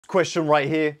question right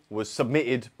here was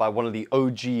submitted by one of the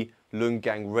OG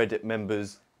Lungang Reddit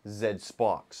members, Zed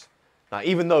Sparks. Now,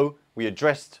 even though we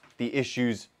addressed the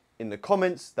issues in the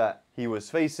comments that he was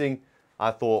facing,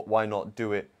 I thought, why not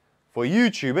do it for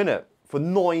YouTube, innit? For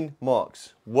 9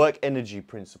 marks, work energy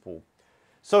principle.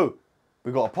 So,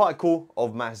 we've got a particle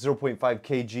of mass 0.5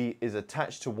 kg is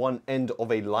attached to one end of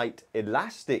a light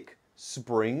elastic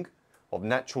spring of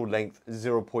natural length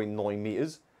 0.9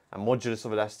 meters and modulus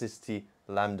of elasticity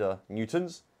lambda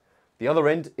newtons. The other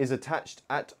end is attached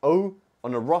at O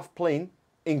on a rough plane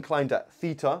inclined at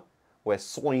theta, where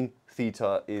sine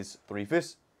theta is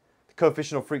 3/5. The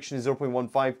coefficient of friction is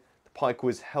 0.15. The particle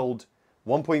is held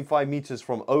 1.5 meters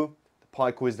from O. The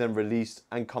particle is then released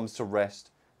and comes to rest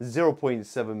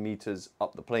 0.7 meters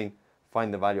up the plane.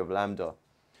 Find the value of lambda.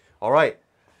 All right.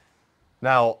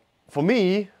 Now, for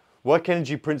me, work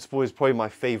energy principle is probably my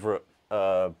favorite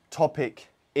topic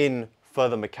in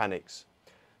further mechanics.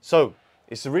 So,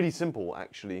 it's really simple,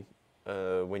 actually,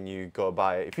 when you go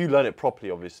about it. If you learn it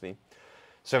properly, obviously.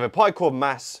 So, if a particle of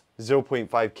mass 0.5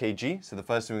 kg, so the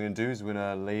first thing we're going to do is we're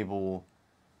going to label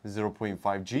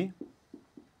 0.5 g.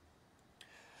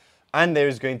 And there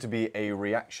is going to be a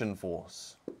reaction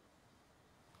force.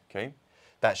 Okay,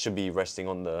 that should be resting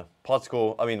on the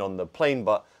particle, on the plane,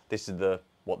 but this is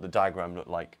what the diagram looked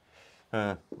like.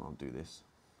 I'll do this.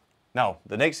 Now,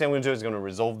 the next thing I'm going to do is going to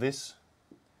resolve this,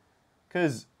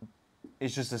 because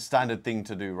it's just a standard thing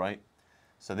to do, right?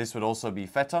 So this would also be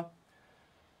theta.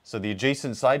 So the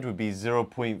adjacent side would be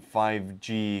 0.5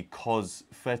 g cos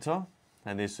theta,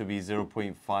 and this would be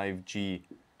 0.5 g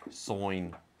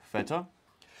sine theta.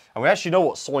 And we actually know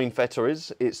what sine theta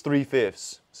is. It's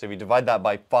 3/5. So if you divide that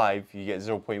by 5, you get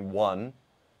 0.1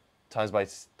 times by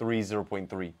 3,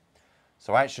 0.3.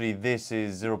 So actually this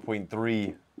is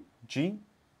 0.3 g. And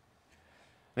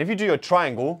if you do your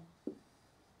triangle,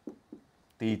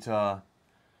 theta,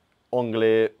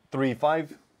 angle 3,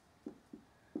 5,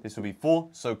 this will be 4.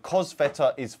 So cos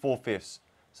theta is 4/5.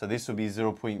 So this will be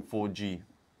 0.4 g.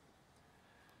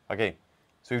 Okay,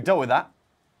 so we've dealt with that.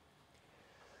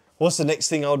 What's the next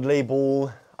thing I would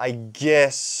label? I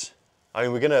guess,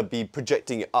 we're going to be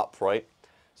projecting it up, right?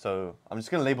 So I'm just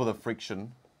going to label the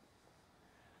friction.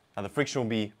 And the friction will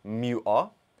be mu r.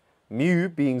 Mu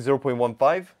being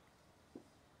 0.15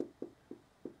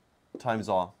 times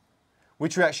r,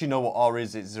 which we actually know what r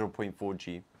is. It's 0.4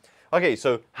 g. Okay,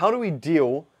 so how do we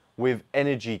deal with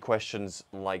energy questions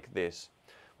like this?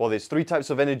 Well, there's 3 types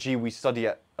of energy we study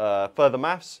at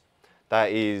Furthermaths.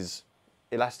 That is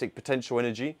elastic potential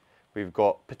energy. We've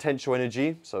got potential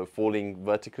energy, so falling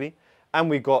vertically, and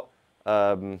we've got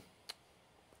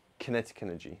kinetic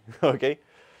energy, okay?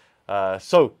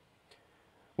 So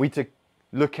we need to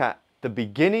look at the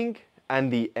beginning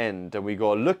and the end, and we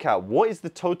got to look at what is the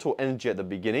total energy at the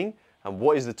beginning, and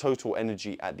what is the total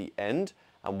energy at the end,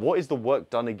 and what is the work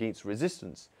done against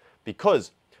resistance.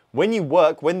 Because when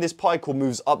this particle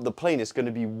moves up the plane, it's going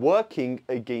to be working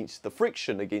against the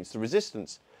friction, against the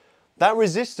resistance. That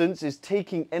resistance is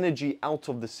taking energy out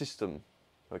of the system,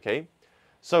 okay?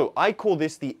 So I call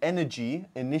this the energy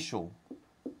initial,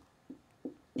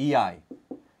 EI,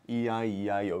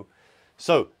 E-I-E-I-O.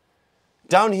 So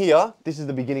down here, this is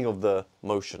the beginning of the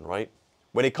motion, right?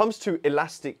 When it comes to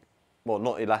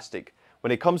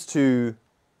when it comes to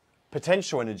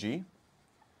potential energy,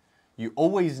 you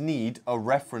always need a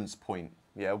reference point,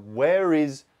 yeah? Where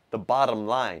is the bottom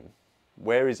line?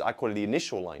 I call it the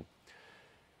initial line.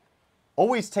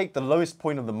 Always take the lowest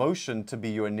point of the motion to be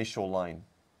your initial line.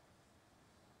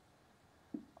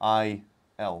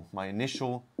 IL, my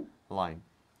initial line.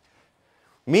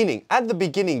 Meaning, at the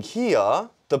beginning here,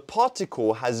 the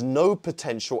particle has no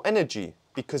potential energy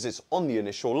because it's on the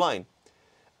initial line.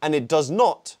 And it does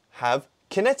not have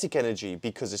kinetic energy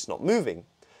because it's not moving.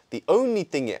 The only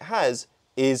thing it has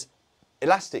is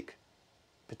elastic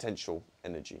potential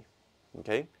energy,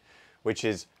 okay? Which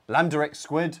is lambda x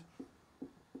squared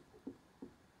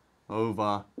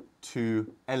over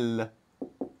 2L.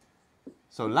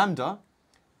 So lambda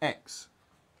x.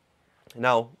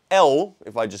 Now L,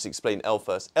 if I just explain L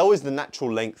first, L is the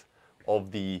natural length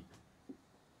of the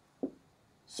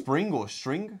spring or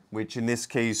string, which in this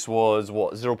case was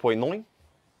what, 0.9?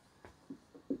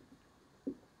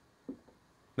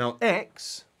 Now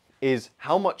x is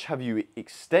how much have you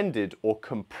extended or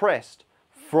compressed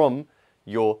from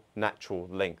your natural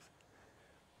length.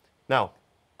 Now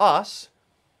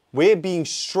we're being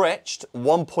stretched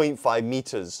 1.5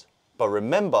 meters. But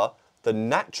remember, the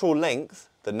natural length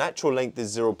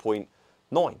is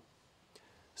 0.9.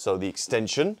 So the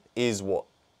extension is what?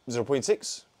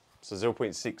 0.6? So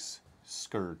 0.6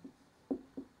 squared.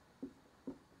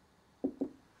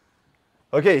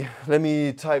 Okay, let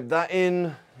me type that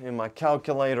in my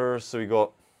calculator. So we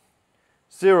got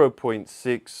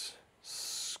 0.6,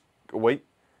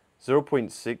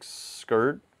 0.6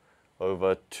 squared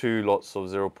over 2 lots of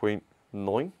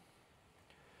 0.9.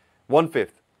 1/5.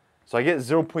 So I get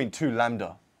 0.2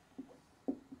 lambda.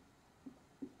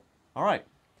 All right.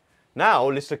 Now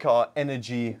let's look at our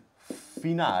energy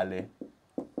finale.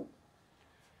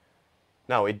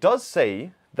 Now it does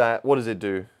say that, what does it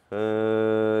do?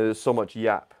 So much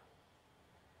yap.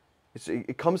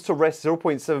 It comes to rest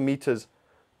 0.7 meters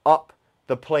up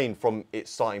the plane from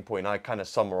its starting point. I kind of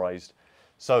summarized.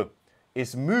 So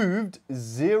it's moved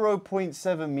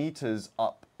 0.7 meters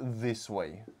up this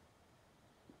way.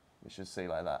 Let's just say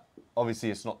like that.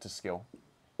 Obviously it's not to scale.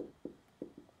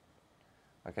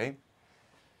 Okay.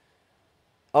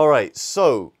 All right,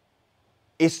 so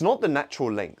it's not the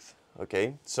natural length.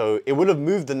 Okay, so it would have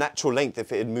moved the natural length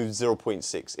if it had moved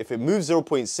 0.6. If it moved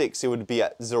 0.6, it would be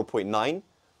at 0.9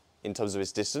 in terms of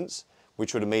its distance,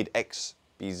 which would have made x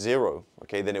be 0.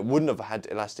 Okay, then it wouldn't have had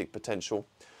elastic potential.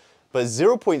 But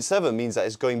 0.7 means that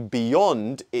it's going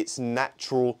beyond its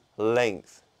natural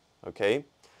length. Okay,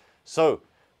 so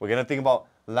we're going to think about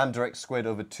lambda x squared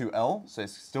over 2L. So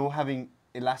it's still having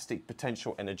elastic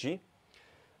potential energy.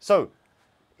 So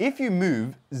if you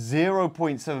move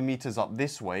 0.7 meters up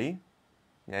this way,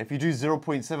 yeah, if you do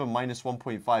 0.7 minus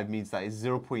 1.5 means that it's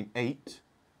 0.8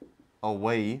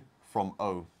 away from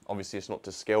O. Obviously, it's not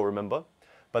to scale, remember?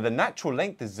 But the natural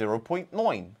length is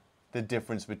 0.9. The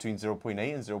difference between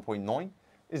 0.8 and 0.9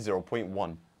 is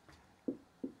 0.1.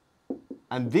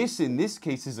 And this, in this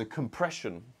case, is a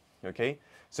compression, okay?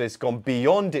 So it's gone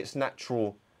beyond its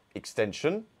natural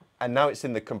extension, and now it's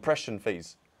in the compression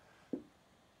phase.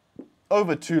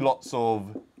 Over 2 lots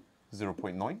of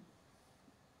 0.9.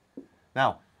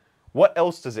 Now, what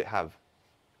else does it have?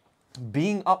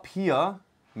 Being up here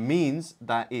means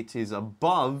that it is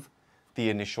above the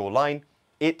initial line.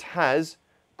 It has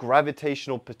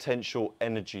gravitational potential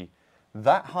energy.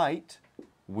 That height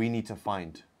we need to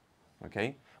find.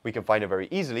 Okay? We can find it very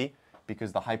easily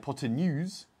because the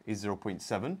hypotenuse is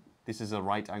 0.7. This is a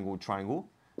right angled triangle.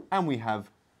 And we have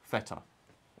theta.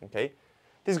 Okay?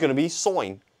 This is going to be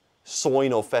sine.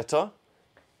 Sine of theta,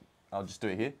 I'll just do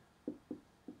it here,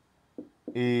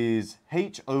 is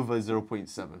h over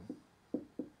 0.7.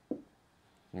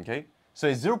 Okay, so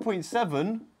it's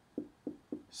 0.7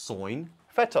 sine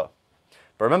theta.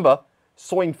 But remember,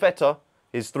 sine theta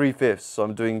is 3/5. So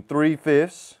I'm doing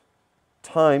 3/5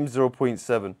 times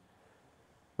 0.7,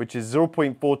 which is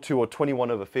 0.42 or 21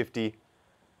 over 50.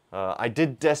 I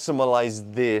did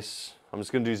decimalize this. I'm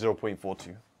just going to do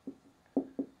 0.42.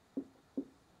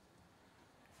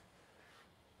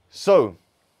 So,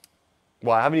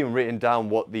 well, I haven't even written down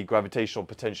what the gravitational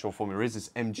potential formula is. It's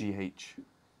mgh.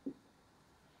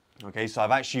 Okay, so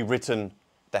I've actually written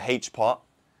the h part.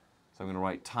 So I'm going to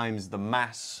write times the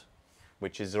mass,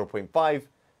 which is 0.5,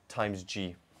 times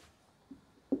g.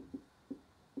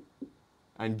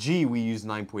 And g, we use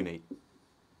 9.8.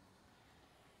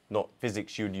 Not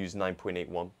physics, you would use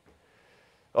 9.81.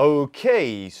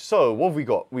 Okay, so what have we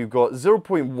got? We've got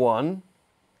 0.1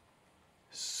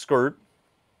 squared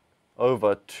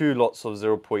over 2 lots of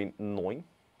 0.9.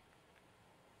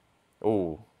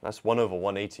 Oh, that's 1 over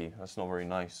 180. That's not very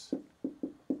nice.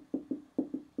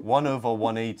 1 over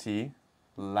 180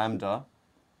 lambda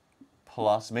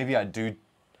plus, maybe I do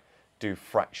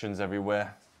fractions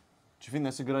everywhere. Do you think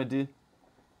that's a good idea?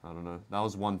 I don't know. That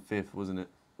was 1/5, wasn't it?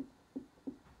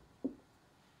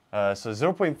 So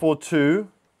 0.42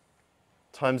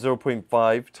 times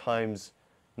 0.5 times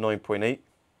 9.8.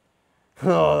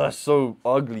 Oh, that's so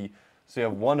ugly. So you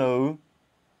have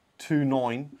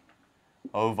 1029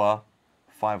 over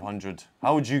 500.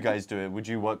 How would you guys do it? Would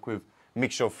you work with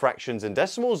mixture of fractions and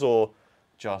decimals or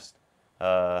just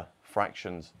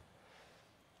fractions?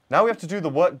 Now we have to do the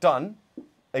work done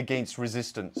against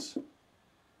resistance.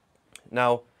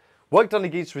 Now, work done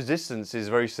against resistance is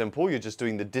very simple. You're just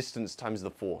doing the distance times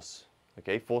the force.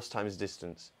 Okay, force times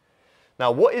distance.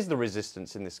 Now, what is the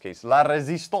resistance in this case? La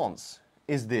résistance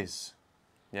is this.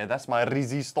 Yeah, that's my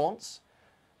resistance.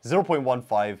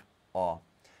 0.15 R.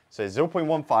 So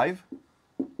 0.15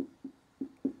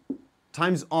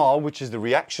 times R, which is the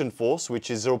reaction force, which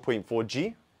is 0.4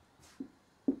 G.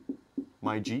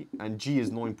 My G, and G is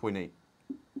 9.8.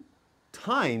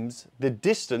 Times the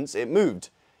distance it moved.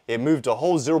 It moved a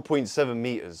whole 0.7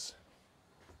 meters.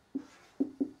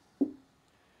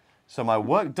 So my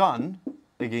work done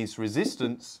against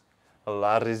resistance,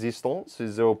 la résistance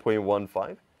is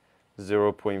 0.15,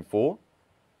 0.4,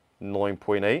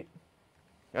 9.8,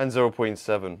 and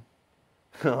 0.7.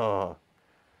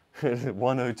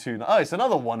 1029. Oh, it's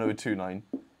another 1029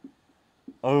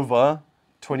 over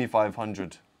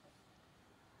 2500.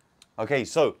 Okay,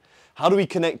 so how do we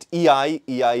connect EI,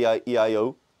 EII,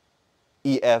 EIO,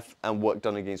 EF, and work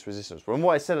done against resistance? Remember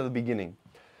what I said at the beginning.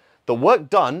 The work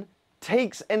done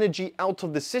takes energy out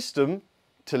of the system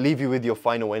to leave you with your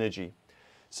final energy.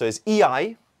 So it's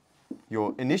EI,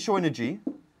 your initial energy,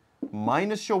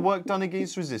 minus your work done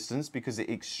against resistance, because it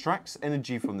extracts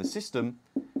energy from the system,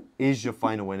 is your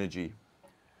final energy.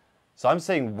 So I'm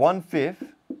saying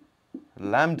 1/5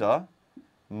 lambda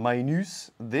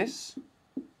minus this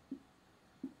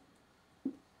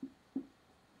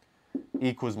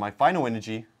equals my final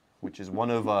energy, which is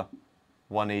 1 over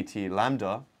 180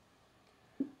 lambda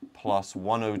plus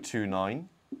 1029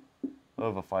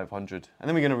 over 500. And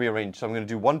then we're going to rearrange. So I'm going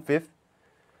to do 1/5.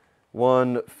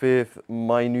 1/5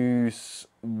 minus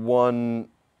 1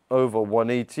 over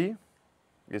 180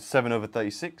 is 7 over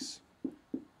 36.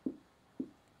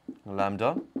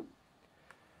 Lambda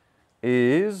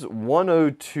is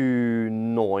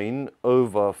 1029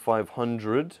 over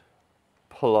 500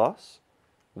 plus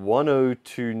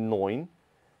 1029,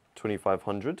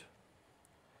 2500.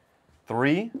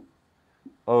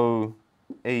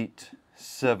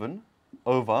 3087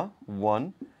 over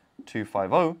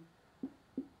 1250.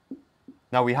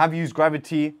 Now we have used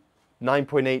gravity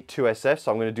 9.82 SF,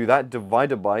 so I'm going to do that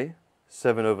divided by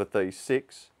 7 over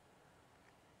 36,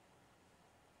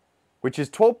 which is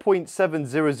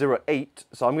 12.7008.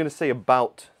 So I'm going to say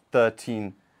about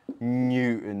 13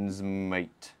 newtons,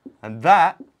 mate. And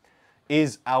that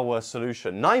is our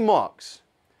solution. 9 marks.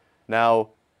 Now,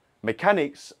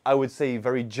 mechanics, I would say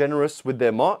very generous with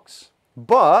their marks,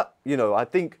 but, you know, I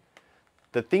think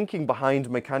the thinking behind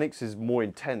mechanics is more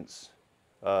intense.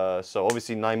 So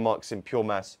obviously 9 marks in pure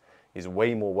maths is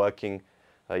way more working.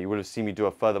 You would have seen me do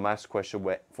a further maths question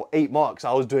where for 8 marks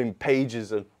I was doing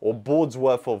pages or boards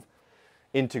worth of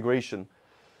integration.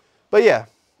 But yeah,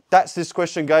 that's this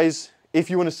question, guys. If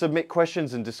you want to submit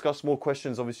questions and discuss more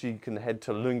questions, obviously you can head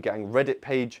to Lunggang Reddit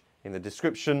page in the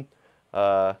description.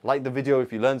 Like the video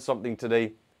if you learned something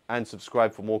today, and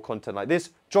subscribe for more content like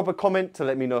this. Drop a comment to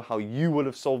let me know how you would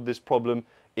have solved this problem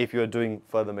if you're doing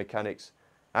further mechanics.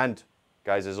 And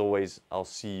guys, as always, I'll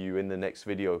see you in the next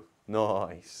video.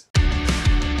 Nice.